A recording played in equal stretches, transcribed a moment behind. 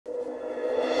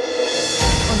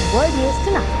World News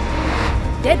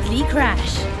Tonight. Deadly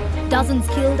crash. Dozens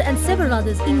killed and several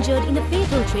others injured in a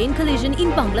fatal train collision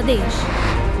in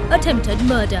Bangladesh. Attempted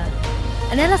murder.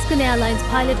 An Alaskan Airlines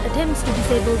pilot attempts to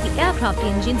disable the aircraft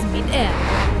engines mid-air.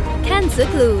 Cancer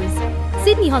clues.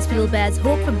 Sydney hospital bears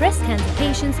hope for breast cancer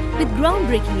patients with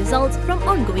groundbreaking results from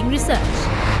ongoing research.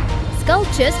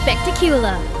 Sculpture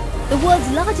spectacular. The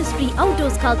world's largest free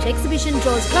outdoor sculpture exhibition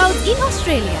draws crowds in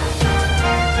Australia.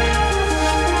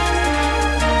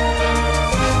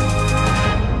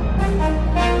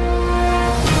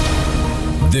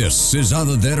 This is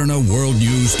Ada Derana World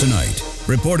News Tonight.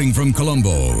 Reporting from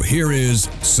Colombo, here is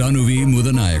Sanuvi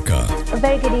Mudanayaka. A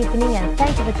very good evening and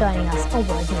thank you for joining us on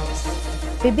World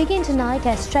News. We begin tonight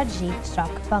as tragedy struck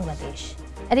Bangladesh.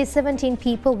 At least 17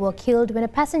 people were killed when a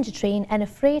passenger train and a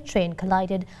freight train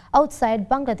collided outside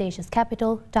Bangladesh's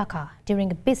capital, Dhaka,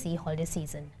 during a busy holiday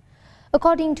season.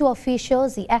 According to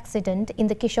officials, the accident in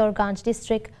the Kishoreganj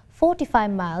district, 45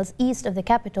 miles east of the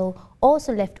capital,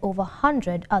 also left over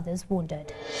 100 others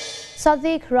wounded.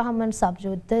 Sadiq Rahman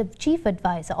Sabjud, the chief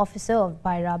advisor officer of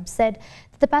Bairab, said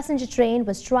that the passenger train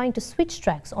was trying to switch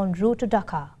tracks en route to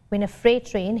Dhaka when a freight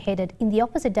train headed in the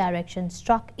opposite direction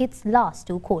struck its last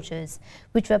two coaches,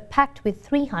 which were packed with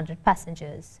 300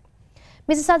 passengers.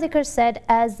 Mr. Sadikar said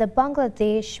as the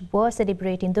Bangladesh were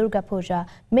celebrating Durga Puja,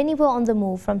 many were on the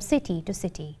move from city to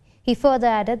city. He further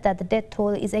added that the death toll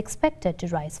is expected to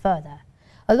rise further.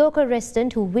 A local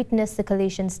resident who witnessed the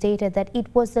collision stated that it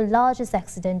was the largest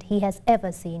accident he has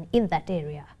ever seen in that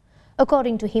area.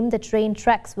 According to him, the train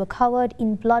tracks were covered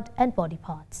in blood and body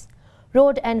parts.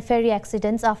 Road and ferry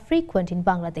accidents are frequent in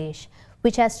Bangladesh,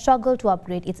 which has struggled to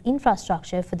upgrade its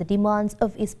infrastructure for the demands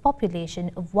of its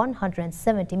population of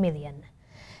 170 million.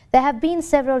 There have been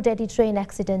several deadly train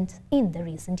accidents in the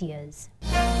recent years.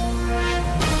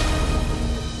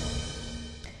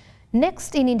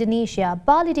 Next, in Indonesia,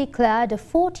 Bali declared a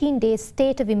 14-day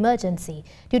state of emergency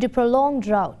due to prolonged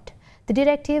drought. The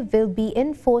directive will be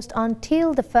enforced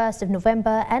until the 1st of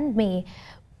November and may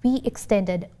be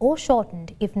extended or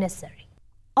shortened if necessary.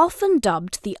 Often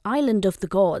dubbed the island of the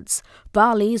gods,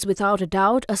 Bali is without a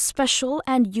doubt a special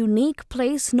and unique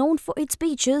place known for its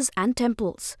beaches and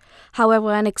temples.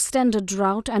 However, an extended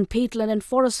drought and peatland and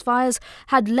forest fires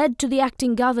had led to the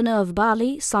acting governor of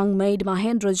Bali, Sangmaid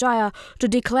Mahendra Jaya, to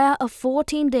declare a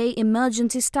 14-day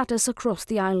emergency status across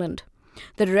the island.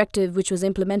 The directive, which was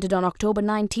implemented on October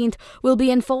 19th, will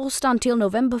be enforced until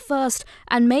November 1st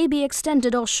and may be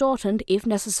extended or shortened if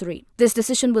necessary. This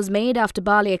decision was made after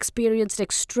Bali experienced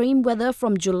extreme weather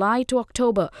from July to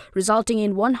October, resulting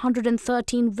in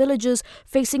 113 villages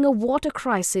facing a water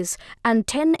crisis and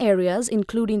 10 areas,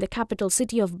 including the capital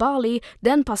city of Bali,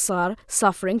 Denpasar,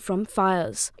 suffering from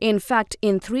fires. In fact,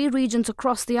 in 3 regions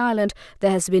across the island,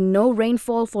 there has been no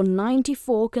rainfall for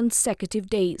 94 consecutive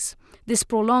days. This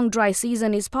prolonged dry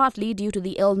season is partly due to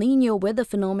the El Niño weather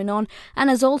phenomenon and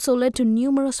has also led to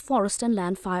numerous forest and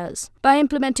land fires. By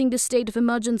implementing this state of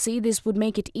emergency, this would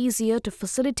make it easier to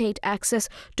facilitate access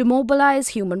to mobilize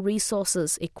human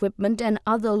resources, equipment and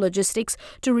other logistics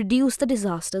to reduce the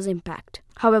disaster's impact.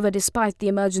 However, despite the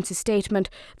emergency statement,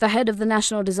 the head of the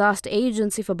National Disaster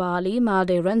Agency for Bali,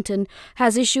 Made Renton,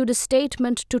 has issued a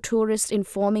statement to tourists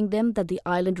informing them that the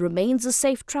island remains a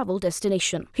safe travel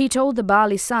destination. He told the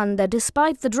Bali Sun that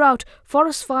despite the drought,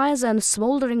 forest fires and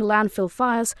smoldering landfill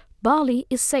fires, Bali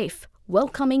is safe,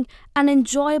 welcoming and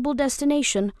enjoyable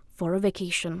destination for a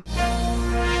vacation.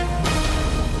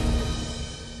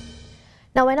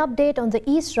 Now an update on the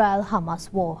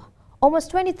Israel-Hamas war.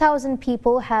 Almost 20,000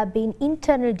 people have been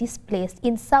internally displaced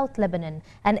in South Lebanon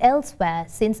and elsewhere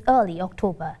since early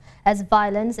October, as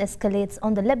violence escalates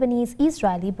on the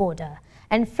Lebanese-Israeli border.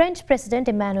 And French President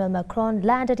Emmanuel Macron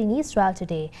landed in Israel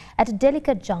today at a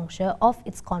delicate juncture of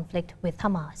its conflict with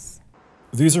Hamas.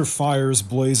 These are fires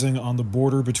blazing on the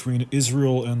border between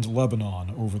Israel and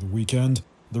Lebanon over the weekend,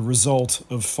 the result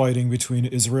of fighting between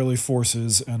Israeli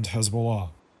forces and Hezbollah.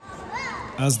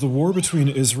 As the war between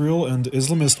Israel and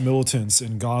Islamist militants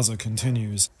in Gaza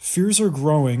continues, fears are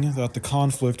growing that the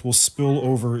conflict will spill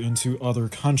over into other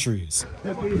countries.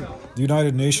 The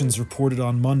United Nations reported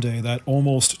on Monday that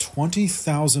almost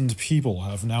 20,000 people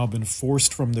have now been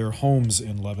forced from their homes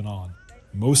in Lebanon,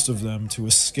 most of them to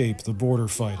escape the border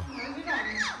fighting.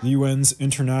 The UN's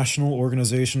International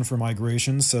Organization for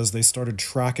Migration says they started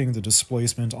tracking the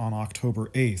displacement on October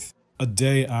 8th. A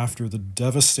day after the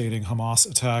devastating Hamas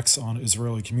attacks on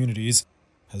Israeli communities.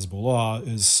 Hezbollah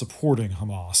is supporting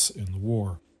Hamas in the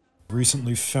war.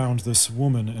 Recently found this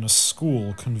woman in a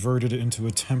school converted into a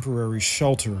temporary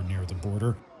shelter near the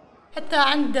border.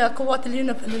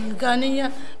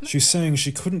 She's saying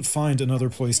she couldn't find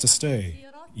another place to stay.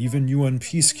 Even UN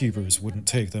peacekeepers wouldn't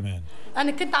take them in.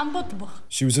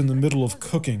 She was in the middle of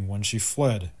cooking when she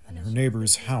fled, and her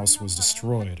neighbor's house was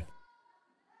destroyed.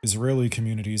 Israeli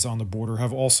communities on the border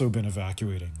have also been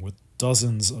evacuating, with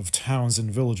dozens of towns and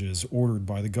villages ordered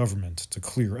by the government to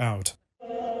clear out.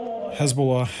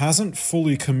 Hezbollah hasn't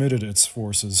fully committed its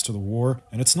forces to the war,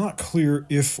 and it's not clear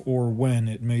if or when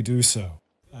it may do so.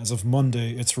 As of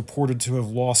Monday, it's reported to have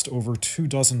lost over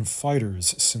 24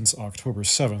 fighters since October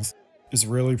 7th.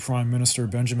 Israeli Prime Minister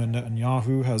Benjamin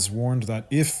Netanyahu has warned that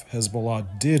if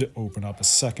Hezbollah did open up a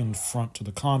second front to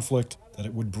the conflict, that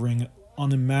it would bring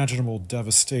unimaginable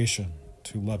devastation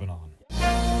to Lebanon.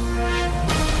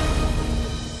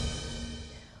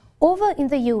 Over in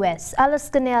the U.S.,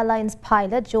 Alaskan Airlines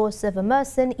pilot Joseph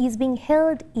Emerson is being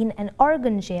held in an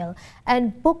Oregon jail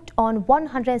and booked on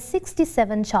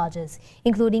 167 charges,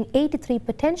 including 83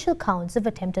 potential counts of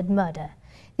attempted murder.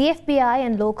 The FBI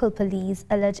and local police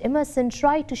allege Emerson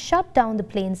tried to shut down the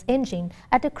plane's engine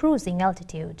at a cruising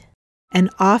altitude.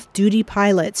 An off-duty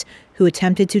pilot who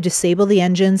attempted to disable the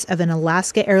engines of an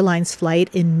Alaska Airlines flight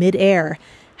in mid-air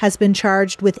has been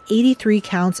charged with 83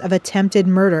 counts of attempted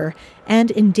murder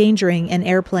and endangering an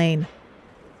airplane.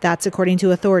 That's according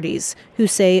to authorities, who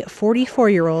say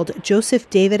 44-year-old Joseph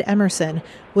David Emerson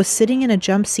was sitting in a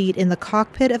jump seat in the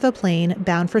cockpit of a plane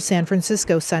bound for San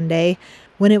Francisco Sunday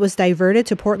when it was diverted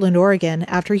to Portland, Oregon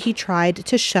after he tried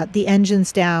to shut the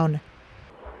engines down.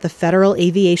 The Federal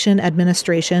Aviation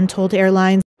Administration told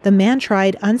airlines the man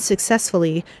tried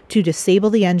unsuccessfully to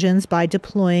disable the engines by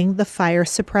deploying the fire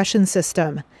suppression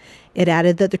system. It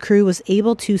added that the crew was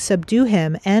able to subdue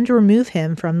him and remove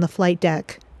him from the flight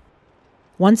deck.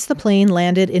 Once the plane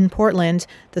landed in Portland,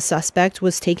 the suspect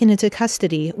was taken into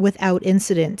custody without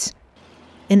incident.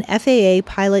 An FAA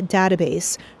pilot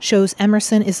database shows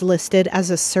Emerson is listed as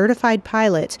a certified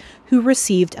pilot who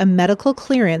received a medical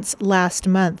clearance last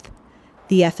month.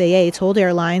 The FAA told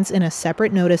airlines in a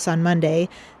separate notice on Monday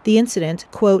the incident,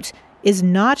 quote, is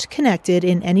not connected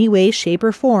in any way, shape,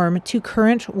 or form to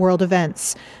current world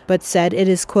events, but said it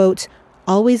is, quote,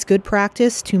 always good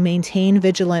practice to maintain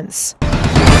vigilance.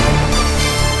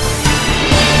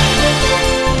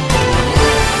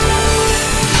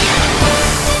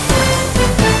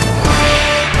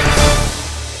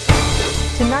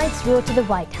 Tonight's Road to the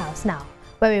White House now,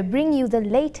 where we bring you the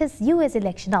latest U.S.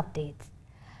 election updates.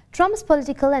 Trump's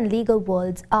political and legal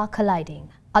worlds are colliding.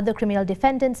 Other criminal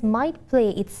defendants might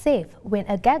play it safe when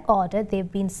a gag order they've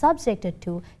been subjected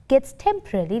to gets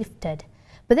temporarily lifted.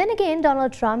 But then again,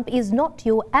 Donald Trump is not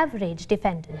your average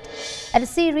defendant. At a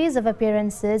series of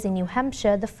appearances in New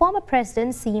Hampshire, the former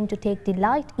president seemed to take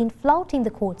delight in flouting the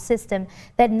court system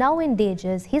that now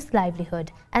endangers his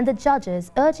livelihood and the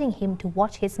judges urging him to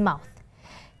watch his mouth.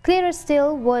 Clearer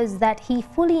still was that he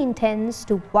fully intends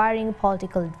to wiring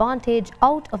political advantage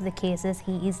out of the cases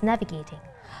he is navigating.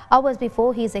 Hours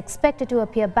before he is expected to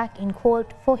appear back in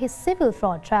court for his civil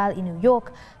fraud trial in New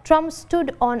York, Trump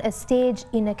stood on a stage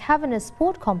in a cavernous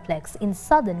sport complex in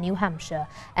southern New Hampshire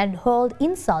and hurled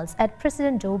insults at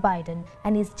President Joe Biden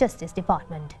and his Justice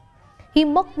Department. He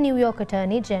mocked New York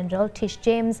Attorney General Tish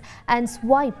James and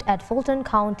swiped at Fulton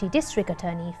County District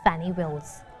Attorney Fannie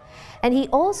Wills. And he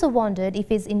also wondered if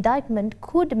his indictment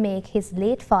could make his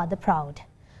late father proud.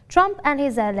 Trump and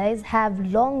his allies have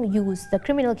long used the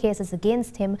criminal cases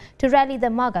against him to rally the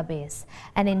MAGA base,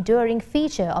 an enduring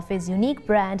feature of his unique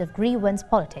brand of grievance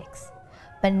politics.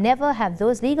 But never have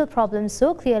those legal problems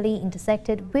so clearly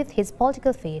intersected with his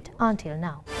political fate until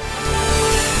now.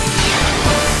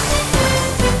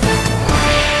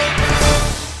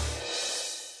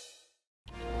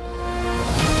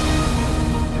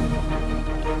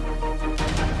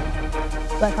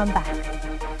 Welcome back.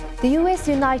 The U.S.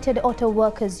 United Auto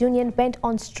Workers Union went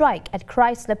on strike at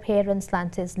Chrysler Parent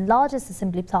Stellantis' largest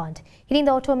assembly plant, hitting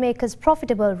the automaker's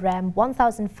profitable Ram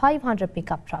 1,500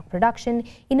 pickup truck production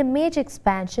in a major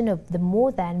expansion of the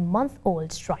more than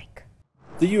month-old strike.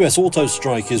 The U.S. auto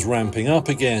strike is ramping up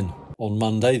again. On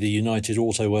Monday, the United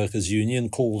Auto Workers Union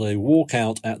called a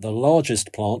walkout at the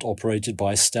largest plant operated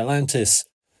by Stellantis.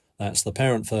 That's the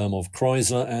parent firm of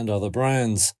Chrysler and other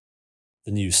brands.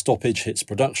 The new stoppage hits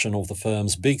production of the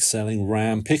firm's big-selling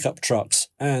Ram pickup trucks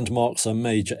and marks a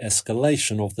major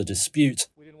escalation of the dispute.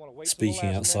 Speaking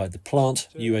outside the plant,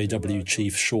 UAW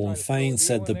chief Sean Fain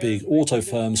said the big auto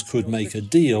firms could make a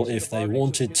deal if they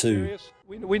wanted to.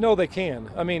 We know they can.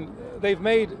 I mean, they've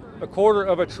made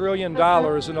 $250 billion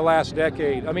in the last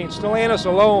decade. I mean, Stellantis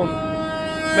alone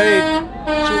made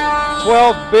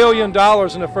 $12 billion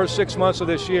in the first 6 months of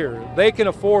this year. They can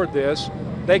afford this.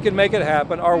 They can make it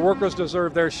happen. Our workers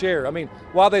deserve their share. I mean,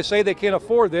 while they say they can't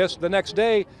afford this, the next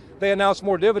day they announce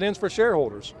more dividends for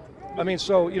shareholders. I mean,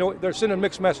 so, they're sending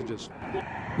mixed messages.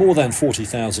 More than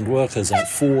 40,000 workers at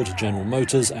Ford, General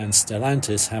Motors and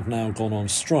Stellantis have now gone on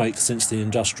strike since the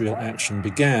industrial action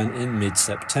began in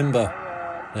mid-September.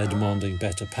 They're demanding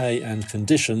better pay and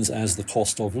conditions as the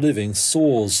cost of living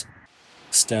soars.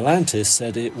 Stellantis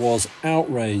said it was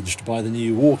outraged by the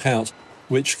new walkout,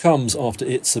 which comes after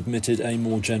it submitted a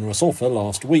more generous offer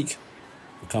last week.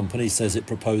 The company says it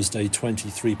proposed a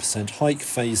 23% hike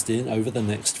phased in over the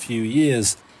next few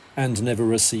years and never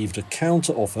received a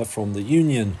counter-offer from the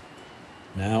union.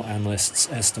 Now analysts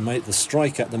estimate the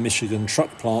strike at the Michigan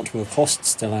truck plant will cost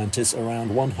Stellantis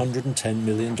around $110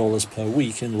 million per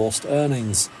week in lost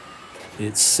earnings.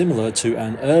 It's similar to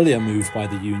an earlier move by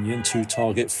the union to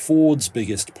target Ford's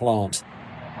biggest plant.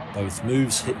 Both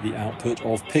moves hit the output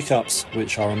of pickups,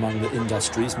 which are among the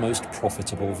industry's most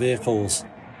profitable vehicles.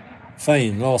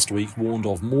 Fain last week warned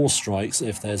of more strikes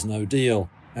if there's no deal,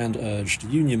 and urged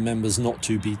union members not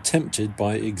to be tempted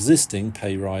by existing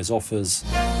pay rise offers.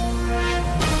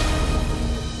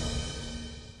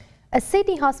 A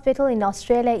Sydney hospital in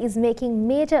Australia is making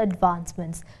major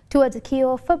advancements towards a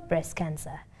cure for breast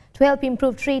cancer. To help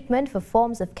improve treatment for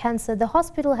forms of cancer, the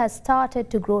hospital has started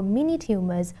to grow mini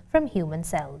tumours from human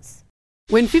cells.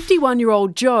 When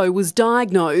 51-year-old Joe was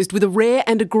diagnosed with a rare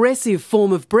and aggressive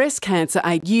form of breast cancer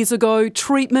 8 years ago,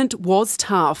 treatment was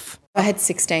tough. I had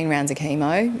 16 rounds of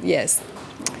chemo, yes.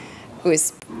 It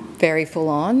was very full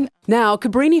on. Now,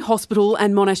 Cabrini Hospital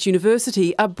and Monash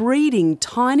University are breeding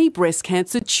tiny breast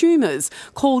cancer tumours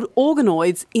called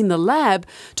organoids in the lab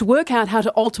to work out how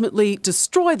to ultimately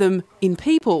destroy them in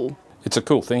people. It's a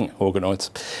cool thing, organoids.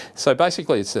 So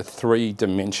basically it's a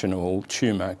three-dimensional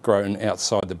tumour grown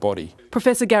outside the body.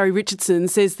 Professor Gary Richardson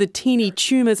says the teeny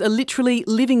tumours are literally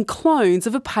living clones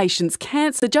of a patient's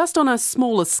cancer, just on a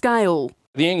smaller scale.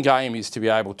 The end game is to be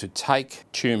able to take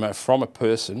tumour from a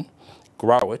person,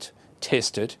 grow it,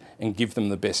 test it and give them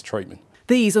the best treatment.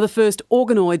 These are the first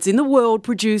organoids in the world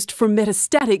produced from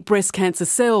metastatic breast cancer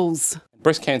cells.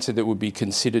 Breast cancer that would be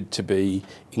considered to be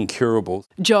incurable.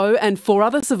 Joe and 4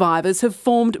 other survivors have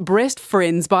formed Breast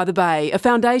Friends by the Bay, a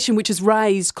foundation which has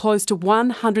raised close to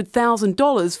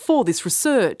 $100,000 for this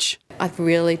research. I've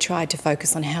really tried to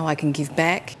focus on how I can give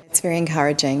back. It's very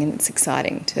encouraging and it's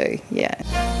exciting too, yeah.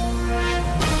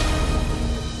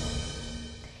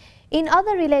 In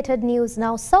other related news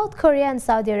now, South Korea and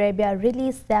Saudi Arabia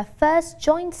released their first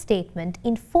joint statement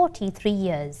in 43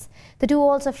 years. The two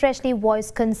also freshly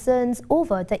voiced concerns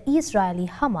over the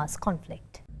Israeli-Hamas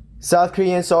conflict. South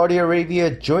Korea and Saudi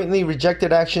Arabia jointly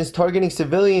rejected actions targeting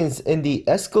civilians in the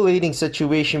escalating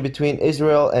situation between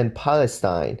Israel and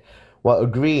Palestine, while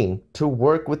agreeing to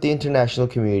work with the international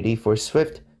community for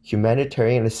swift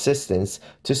humanitarian assistance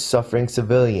to suffering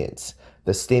civilians.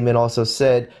 The statement also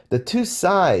said the two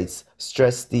sides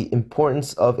stressed the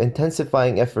importance of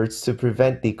intensifying efforts to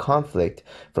prevent the conflict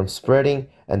from spreading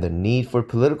and the need for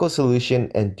political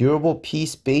solution and durable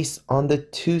peace based on the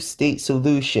two-state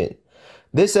solution.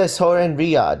 This as Seoul and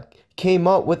Riyadh came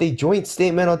up with a joint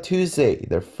statement on Tuesday,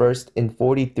 their first in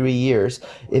 43 years,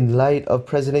 in light of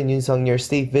President Yoon Suk-yeol's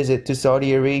state visit to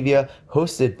Saudi Arabia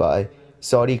hosted by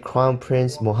Saudi Crown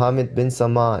Prince Mohammed bin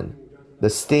Salman. The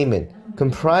statement,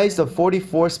 comprised of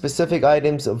 44 specific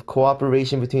items of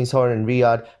cooperation between Seoul and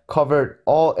Riyadh, covered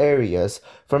all areas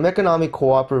from economic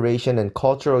cooperation and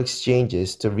cultural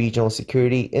exchanges to regional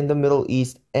security in the Middle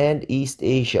East and East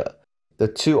Asia. The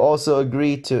two also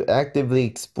agreed to actively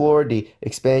explore the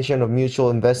expansion of mutual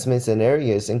investments in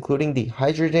areas including the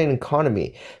hydrogen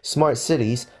economy, smart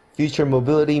cities, future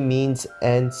mobility means,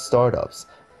 and startups.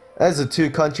 As the two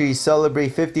countries celebrate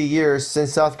 50 years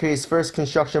since South Korea's first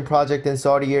construction project in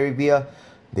Saudi Arabia,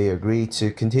 they agreed to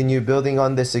continue building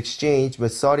on this exchange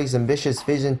with Saudi's ambitious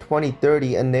Vision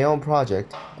 2030 and NEOM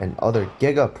project and other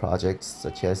giga projects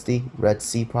such as the Red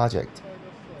Sea project.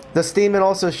 The statement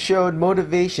also showed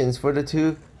motivations for the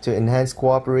two to enhance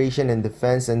cooperation in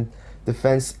defense and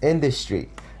defense industry.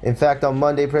 In fact, on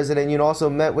Monday, President Yoon also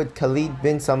met with Khalid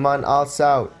bin Salman Al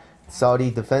Saud,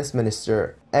 Saudi defense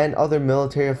minister, and other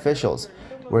military officials,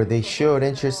 where they showed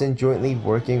interest in jointly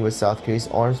working with South Korea's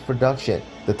arms production.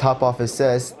 The top office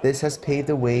says this has paved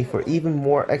the way for even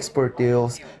more export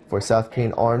deals for South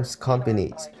Korean arms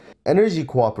companies. Energy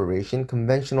cooperation,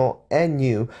 conventional and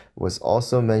new, was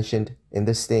also mentioned in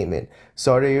the statement.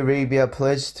 Saudi Arabia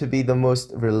pledged to be the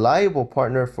most reliable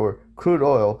partner for crude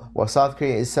oil, while South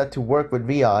Korea is set to work with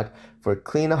Riyadh for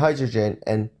clean hydrogen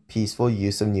and peaceful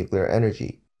use of nuclear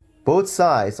energy. Both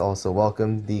sides also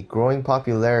welcomed the growing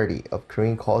popularity of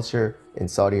Korean culture in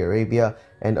Saudi Arabia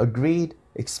and agreed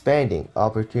expanding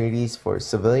opportunities for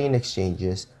civilian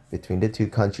exchanges between the two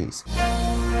countries.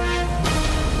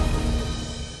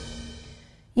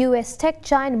 US tech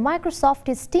giant Microsoft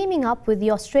is teaming up with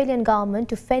the Australian government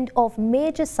to fend off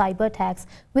major cyber attacks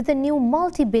with a new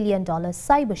multi-billion-dollar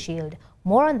cyber shield.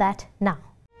 More on that now.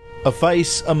 A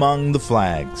face among the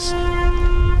flags.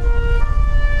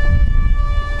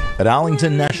 At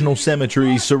Arlington National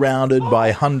Cemetery, surrounded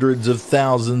by hundreds of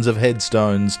thousands of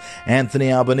headstones,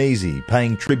 Anthony Albanese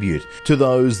paying tribute to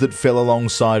those that fell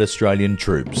alongside Australian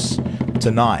troops.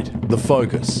 Tonight, the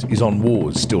focus is on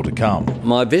wars still to come.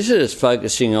 My visit is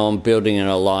focusing on building an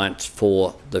alliance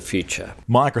for the future.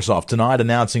 Microsoft tonight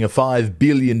announcing a $5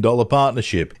 billion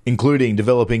partnership, including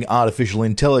developing artificial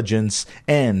intelligence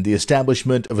and the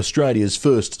establishment of Australia's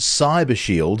first cyber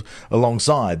shield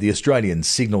alongside the Australian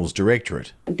Signals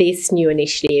Directorate. This new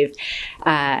initiative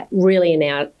really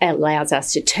now allows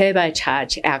us to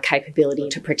turbocharge our capability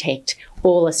to protect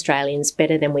all Australians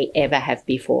better than we ever have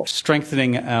before.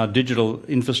 Strengthening our digital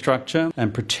infrastructure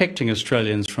and protecting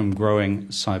Australians from growing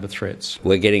cyber threats.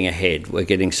 We're getting ahead. We're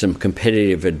getting some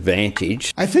competitive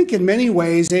advantage. I think in many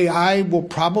ways AI will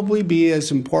probably be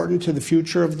as important to the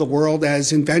future of the world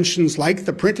as inventions like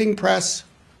the printing press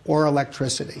or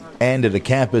electricity. And at a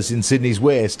campus in Sydney's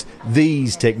West,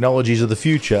 these technologies of the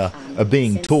future are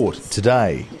being taught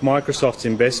today. Microsoft's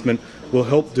investment will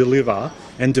help deliver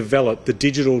and develop the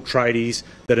digital tradies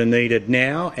that are needed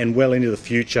now and well into the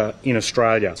future in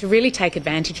Australia. To really take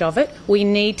advantage of it, we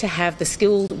need to have the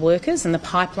skilled workers and the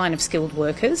pipeline of skilled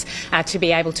workers to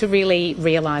be able to really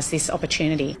realise this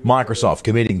opportunity. Microsoft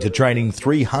committing to training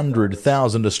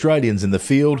 300,000 Australians in the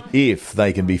field if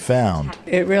they can be found.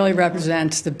 It really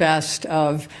represents the best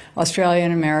of Australia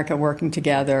and America working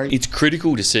together. It's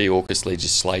critical to see AUKUS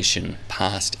legislation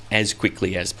passed as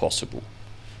quickly as possible.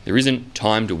 There isn't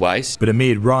time to waste. But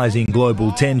amid rising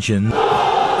global tension, the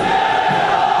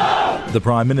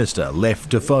Prime Minister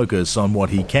left to focus on what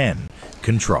he can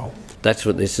control. That's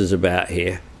what this is about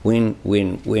here. Win,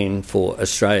 win, win for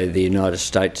Australia, the United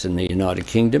States and the United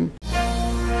Kingdom.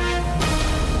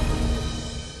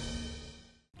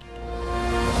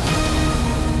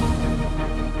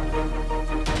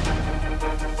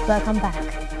 Welcome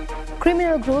back.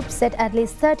 Criminal groups set at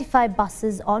least 35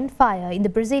 buses on fire in the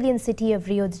Brazilian city of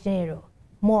Rio de Janeiro.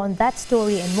 More on that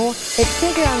story and more. Let's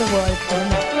take it around the world for a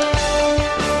minute.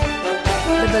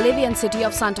 The Bolivian city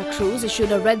of Santa Cruz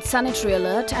issued a red sanitary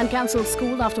alert and cancelled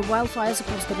school after wildfires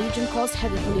across the region caused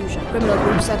heavy pollution. Criminal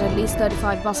groups set at least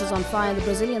 35 buses on fire in the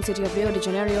Brazilian city of Rio de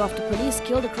Janeiro after police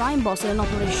killed a crime boss in an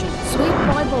operation. Sweet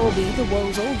Boy Bobby, the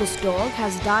world's oldest dog,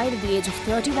 has died at the age of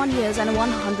 31 years and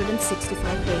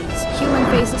 165 days. Human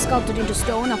faces sculpted into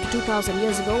stone up to 2,000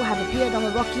 years ago have appeared on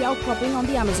a rocky outcropping on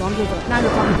the Amazon River. 9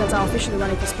 Republicans are officially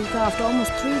running for speaker after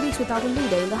almost 3 weeks without a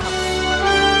leader in the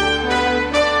House.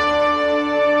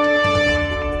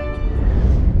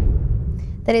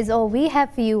 That is all we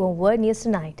have for you on World News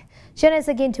Tonight. Join us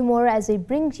again tomorrow as we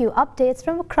bring you updates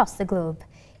from across the globe.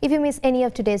 If you miss any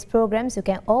of today's programs, you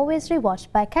can always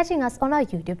rewatch by catching us on our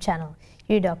YouTube channel,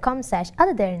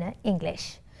 youtube.com/Derana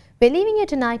English. We're leaving you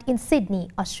tonight in Sydney,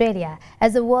 Australia,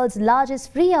 as the world's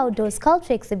largest free outdoor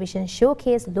sculpture exhibition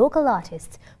showcased local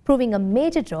artists, proving a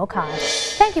major draw card.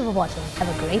 Thank you for watching. Have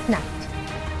a great night.